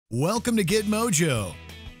Welcome to GetMojo,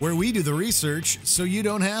 where we do the research so you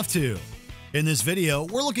don't have to. In this video,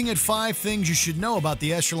 we're looking at 5 things you should know about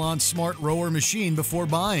the Echelon Smart Rower machine before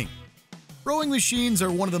buying. Rowing machines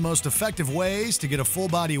are one of the most effective ways to get a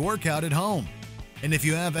full-body workout at home. And if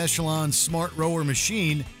you have Echelon's Smart Rower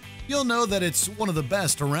machine, you'll know that it's one of the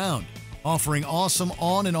best around, offering awesome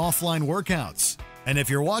on- and offline workouts. And if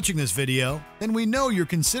you're watching this video, then we know you're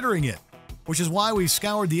considering it, which is why we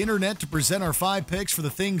scoured the internet to present our 5 picks for the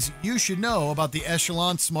things you should know about the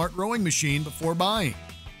Echelon Smart Rowing machine before buying.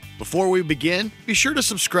 Before we begin, be sure to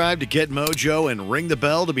subscribe to GetMojo and ring the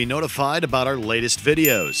bell to be notified about our latest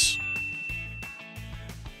videos.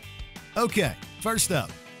 Okay, first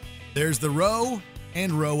up, there's the Row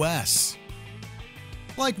and Row S.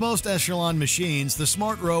 Like most Echelon machines, the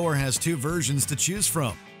Smart Rower has 2 versions to choose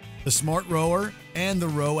from, the Smart Rower and the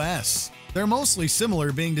Row S. They're mostly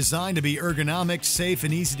similar, being designed to be ergonomic, safe,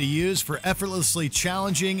 and easy to use for effortlessly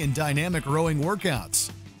challenging and dynamic rowing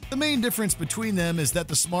workouts. The main difference between them is that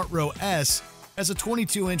the Smart Row S has a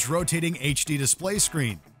 22-inch rotating HD display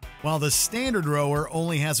screen, while the standard rower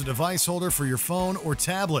only has a device holder for your phone or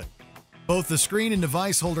tablet. Both the screen and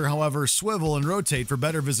device holder, however, swivel and rotate for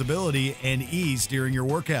better visibility and ease during your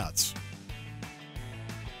workouts.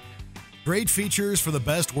 Great features for the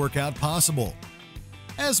best workout possible.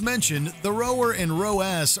 As mentioned, the Rower and Row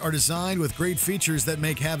S are designed with great features that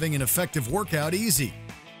make having an effective workout easy.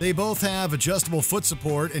 They both have adjustable foot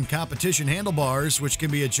support and competition handlebars, which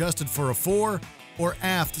can be adjusted for a fore or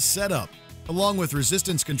aft setup, along with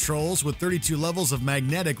resistance controls with 32 levels of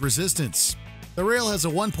magnetic resistance. The rail has a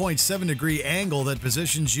 1.7-degree angle that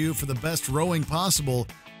positions you for the best rowing possible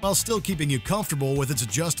while still keeping you comfortable with its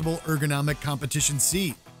adjustable ergonomic competition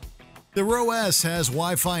seat. The Row S has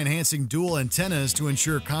Wi-Fi enhancing dual antennas to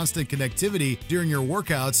ensure constant connectivity during your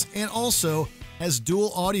workouts, and also has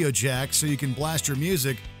dual audio jacks so you can blast your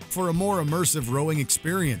music for a more immersive rowing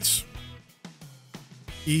experience.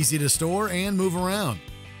 Easy to store and move around.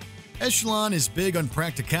 Echelon is big on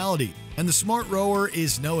practicality, and the Smart Rower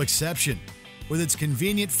is no exception, with its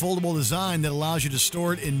convenient foldable design that allows you to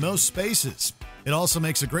store it in most spaces. It also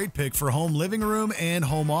makes a great pick for home living room and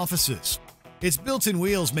home offices. Its built-in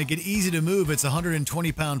wheels make it easy to move its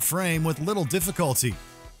 120-pound frame with little difficulty.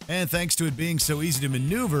 And thanks to it being so easy to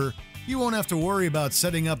maneuver, you won't have to worry about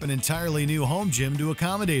setting up an entirely new home gym to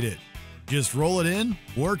accommodate it. Just roll it in,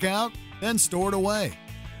 work out, then store it away.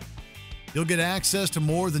 You'll get access to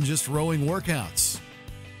more than just rowing workouts.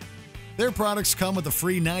 Their products come with a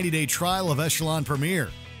free 90-day trial of Echelon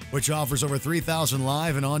Premier, which offers over 3,000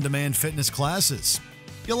 live and on-demand fitness classes.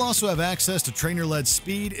 You'll also have access to trainer-led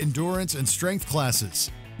speed, endurance, and strength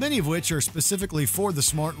classes, many of which are specifically for the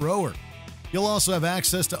Smart Rower. You'll also have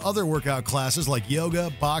access to other workout classes like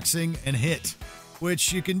yoga, boxing, and HIIT,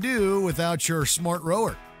 which you can do without your Smart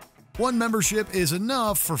Rower. One membership is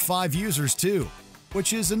enough for 5 users too,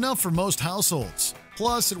 which is enough for most households.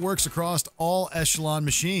 Plus, it works across all Echelon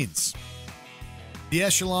machines. The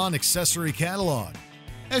Echelon Accessory Catalog.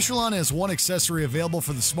 Echelon has one accessory available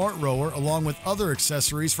for the Smart Rower along with other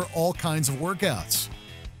accessories for all kinds of workouts.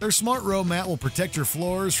 Their Smart Row mat will protect your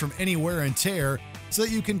floors from any wear and tear so that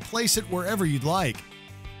you can place it wherever you'd like.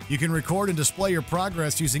 You can record and display your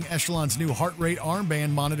progress using Echelon's new heart rate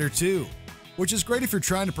armband monitor too, which is great if you're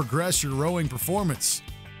trying to progress your rowing performance.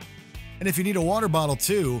 And if you need a water bottle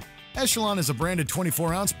too, Echelon is a branded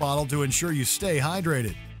 24-ounce bottle to ensure you stay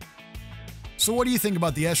hydrated. So what do you think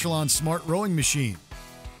about the Echelon Smart Rowing machine?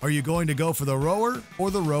 Are you going to go for the Rower or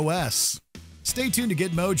the Row S? Stay tuned to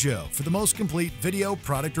GetMojo for the most complete video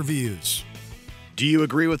product reviews. Do you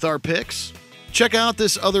agree with our picks? Check out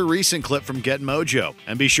this other recent clip from GetMojo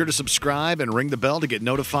and be sure to subscribe and ring the bell to get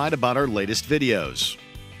notified about our latest videos.